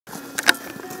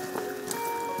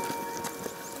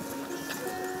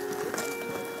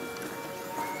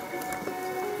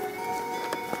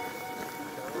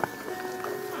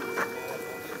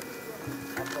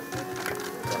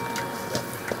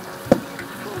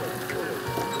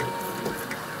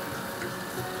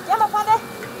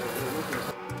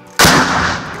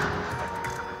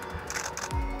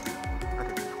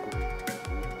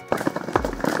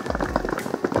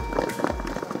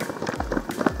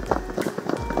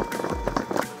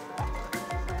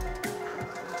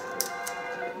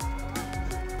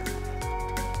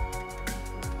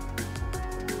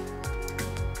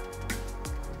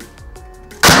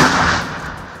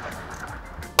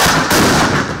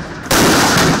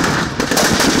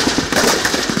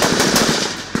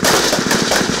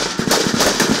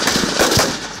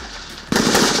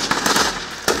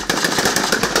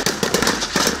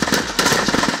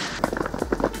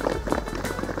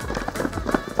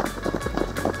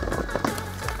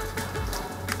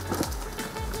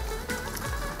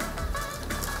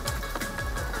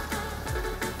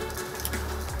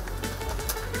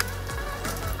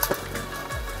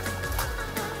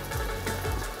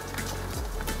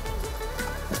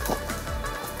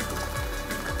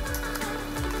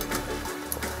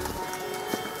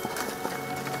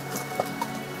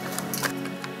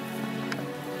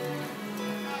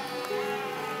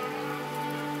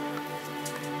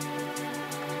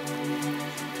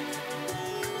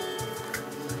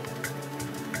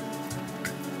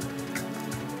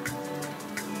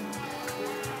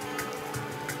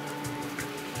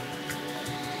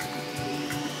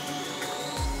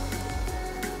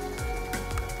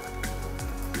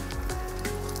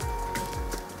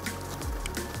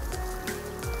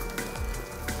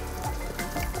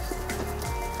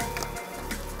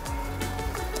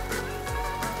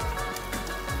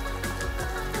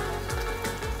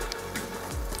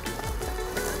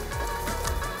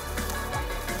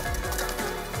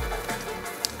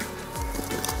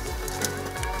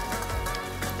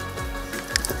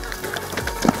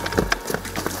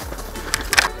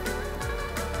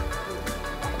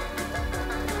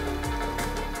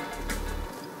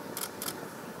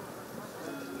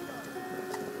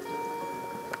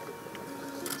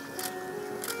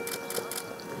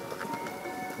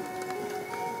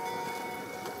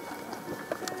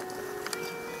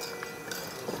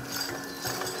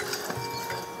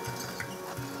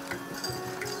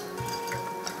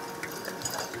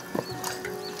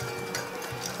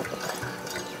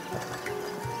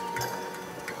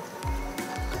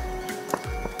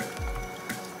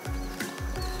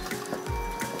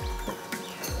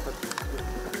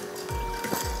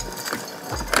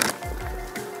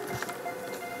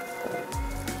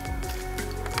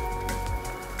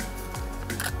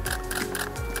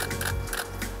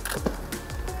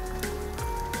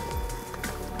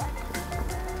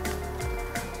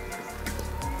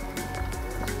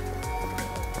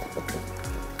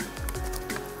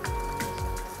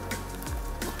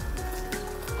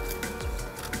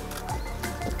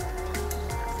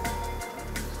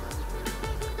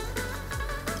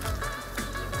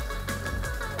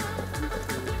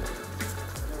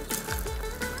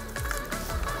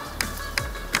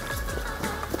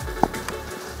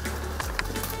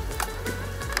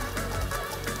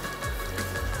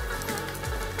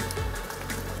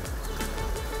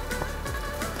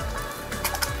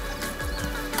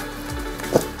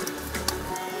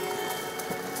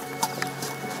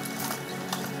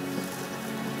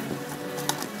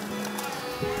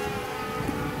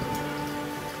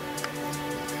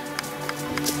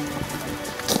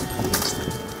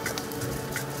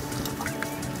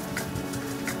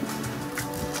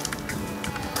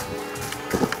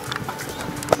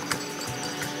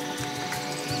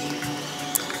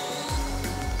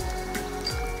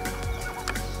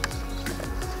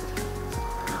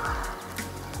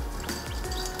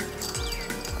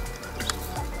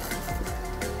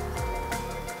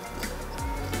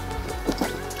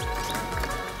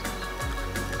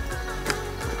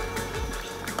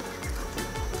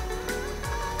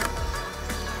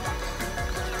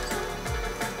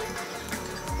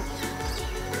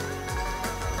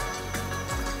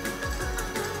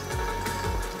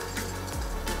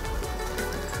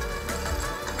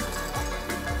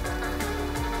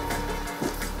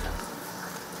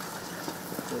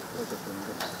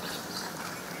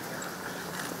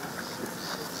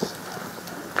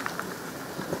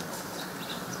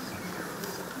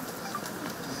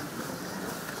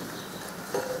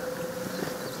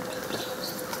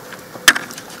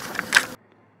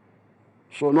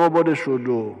So nobody should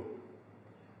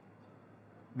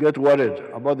get worried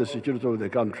about the security of the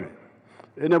country.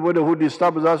 Anybody who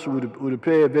disturbs us will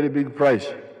pay a very big price.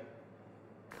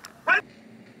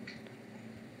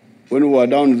 When we were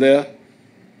down there,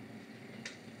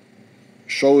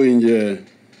 showing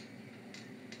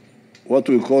what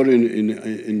we call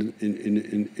in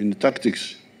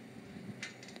tactics,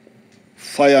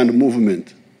 fire and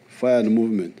movement.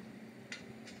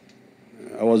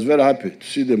 I was very happy to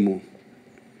see them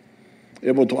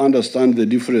able to understand the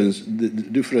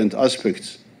different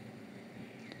aspects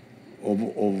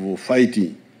of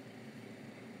fighting.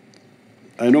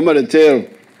 I normally tell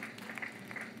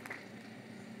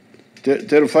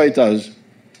fighters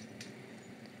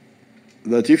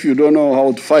that if you don't know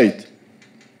how to fight,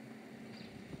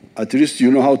 at least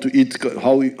you know how to eat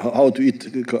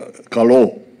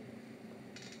kalo,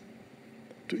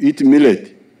 to eat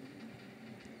millet.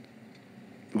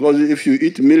 Because if you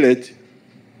eat millet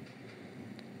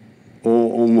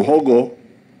or muhogo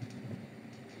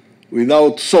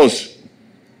without sauce,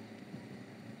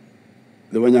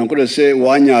 the Wanyankole say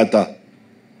wanyata.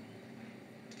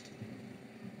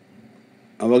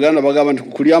 Abaganda bagamba nti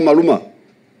kulya amaluma.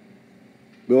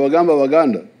 Bewagamba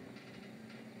Baganda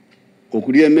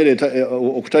okulya emmere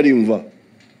okutalimva.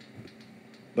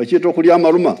 Bakiyita okulya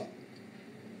amaluma.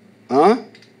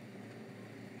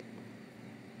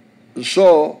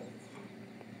 So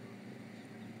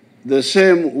the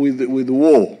same with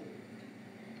war.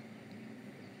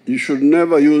 You should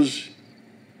never use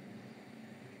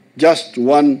just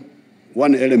one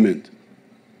element.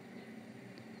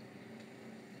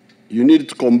 You need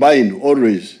to combine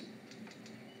always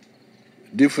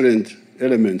different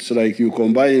elements. Like you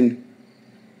combine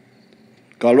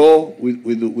kalo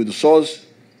with sauce,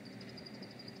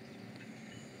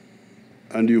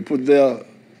 and you put there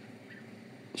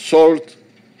salt,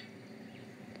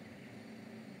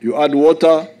 you add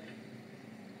water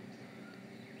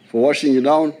for washing it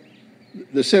down.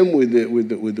 The same with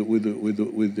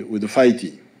the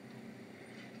fighting.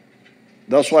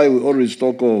 That's why we always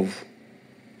talk of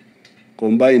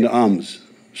combined arms.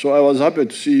 So I was happy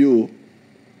to see you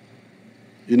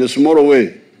in a smaller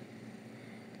way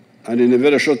and in a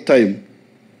very short time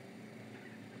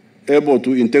able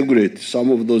to integrate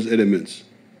some of those elements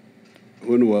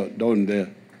when we were down there.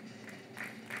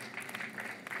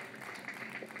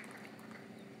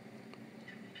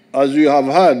 As you have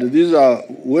heard, these are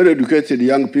well-educated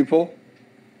young people,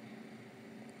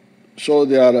 so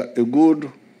they are a good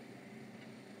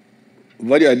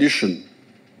value addition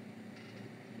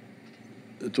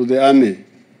to the army.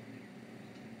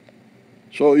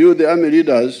 So you, the army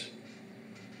leaders,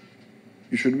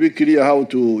 you should be clear how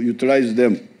to utilize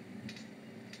them.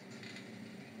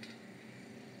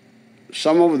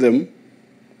 Some of them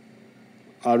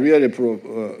are really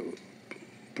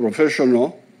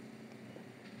professional,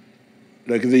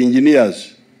 like the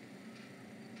engineers.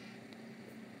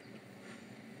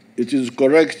 It is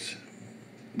correct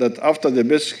that after the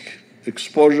basic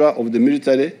exposure of the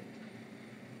military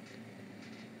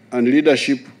and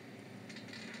leadership,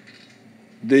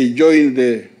 they join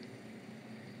the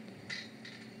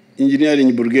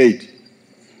engineering brigade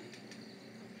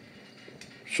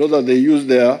so that they use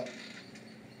their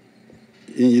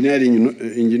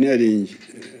engineering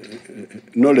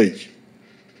knowledge.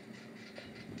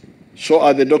 So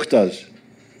are the doctors.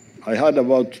 I heard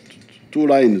about 2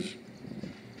 lines.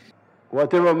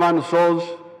 Whatever man sows,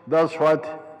 that's what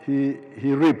he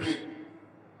reaps.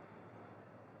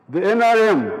 The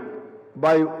NRM,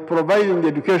 by providing the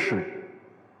education,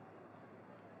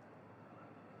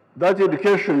 that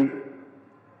education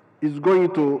is going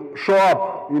to show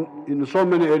up in so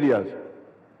many areas,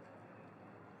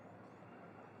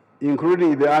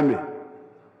 including the army.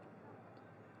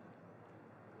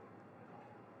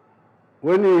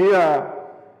 When you hear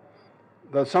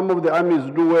that some of the armies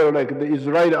do well, like the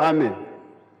Israeli army,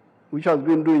 which has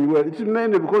been doing well, it's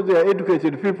mainly because they are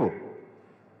educated people.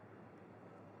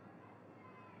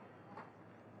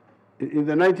 In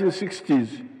the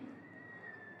 1960s,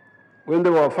 when they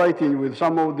were fighting with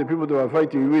some of the people they were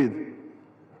fighting with,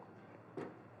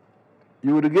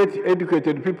 you would get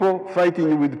educated people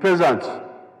fighting with peasants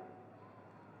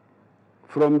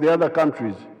from the other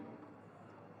countries.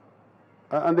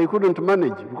 And they couldn't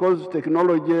manage because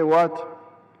technology,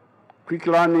 quick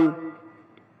learning.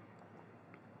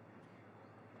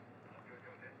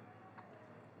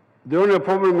 The only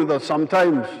problem is that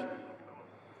sometimes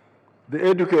the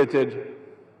educated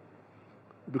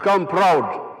become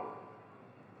proud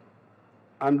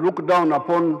and look down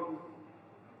upon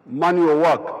manual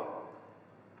work.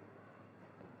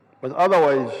 But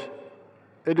otherwise,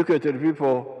 educated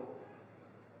people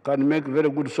can make very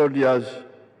good soldiers.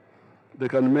 They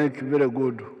can make very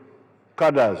good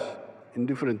cadres in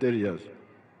different areas.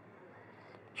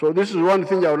 So this is one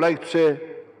thing I would like to say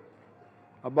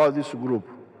about this group.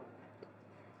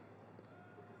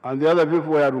 And the other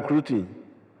people we are recruiting.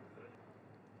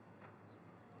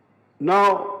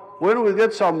 Now, when we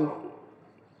get some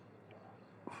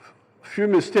few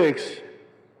mistakes,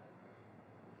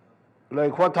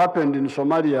 like what happened in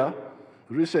Somalia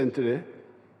recently,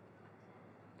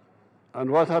 and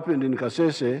what happened in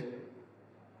Kasese,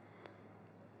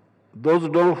 those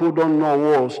who don't know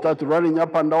war start running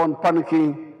up and down,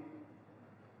 panicking.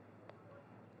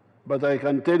 But I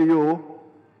can tell you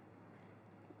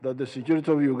that the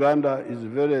security of Uganda is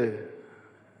very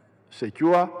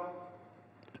secure.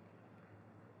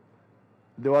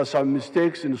 There were some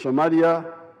mistakes in Somalia,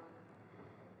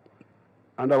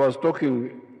 and I was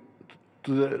talking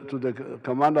to the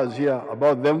commanders here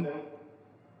about them.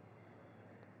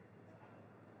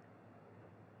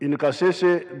 In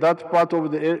Kasese, that part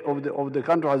of the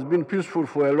country has been peaceful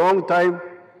for a long time,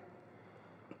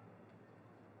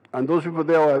 and those people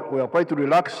there were quite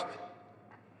relaxed,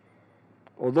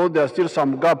 although there are still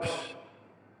some gaps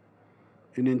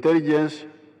in intelligence,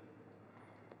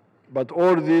 but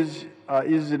all these are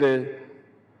easily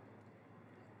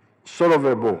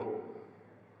solvable.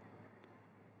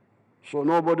 So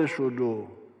nobody should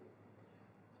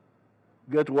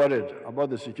get worried about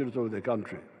the security of the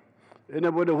country.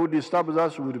 Anybody who disturbs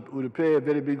us will pay a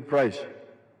very big price.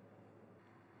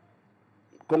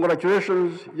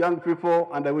 Congratulations, young people,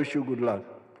 and I wish you good luck.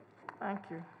 Thank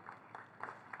you.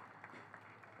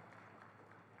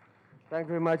 Thank you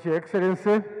very much, Your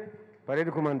Excellency.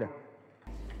 Parade Commander.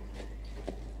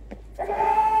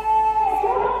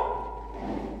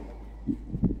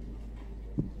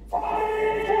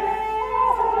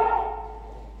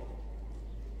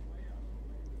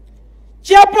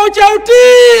 Kiapo cha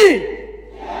utii.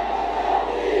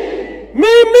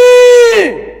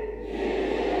 Mimi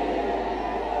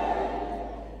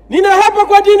ninaapa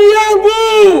kwa dini yangu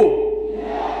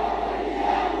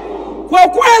kwa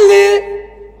kweli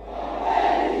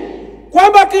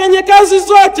kwamba kwenye kazi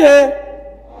zote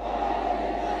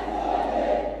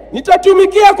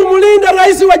nitatumikia kumlinda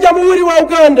Rais wa Jamhuri wa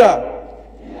Uganda,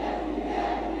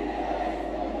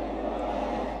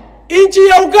 nchi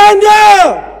ya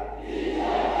Uganda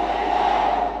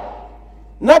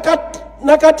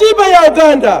na katiba ya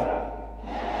Uganda.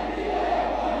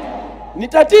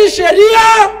 Nitatii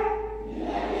sheria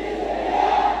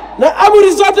na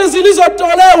amri zote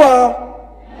zilizotolewa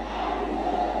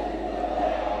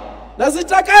na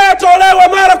zitakayotolewa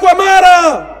mara kwa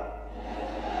mara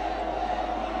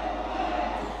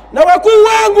na wakuu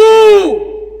wangu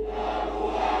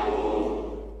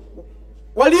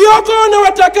walioko na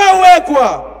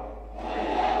watakaowekwa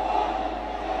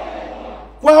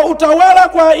kwa utawala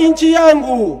kwa nchi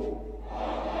yangu.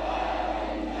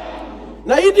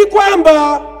 Naahidi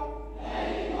kwamba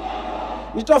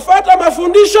nitafuata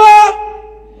mafundisho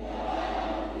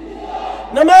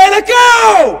na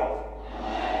maelekeo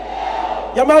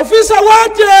ya maafisa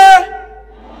wote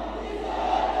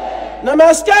na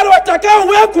maaskari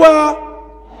watakaowekwa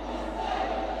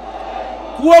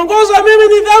kuongoza mimi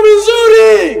nidhamu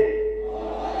nzuri,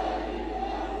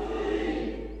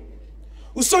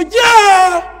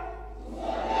 usojaa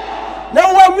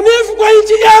na uaminifu kwa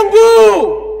nchi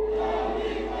yangu.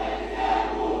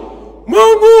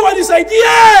 Mungu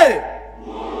anisaidie.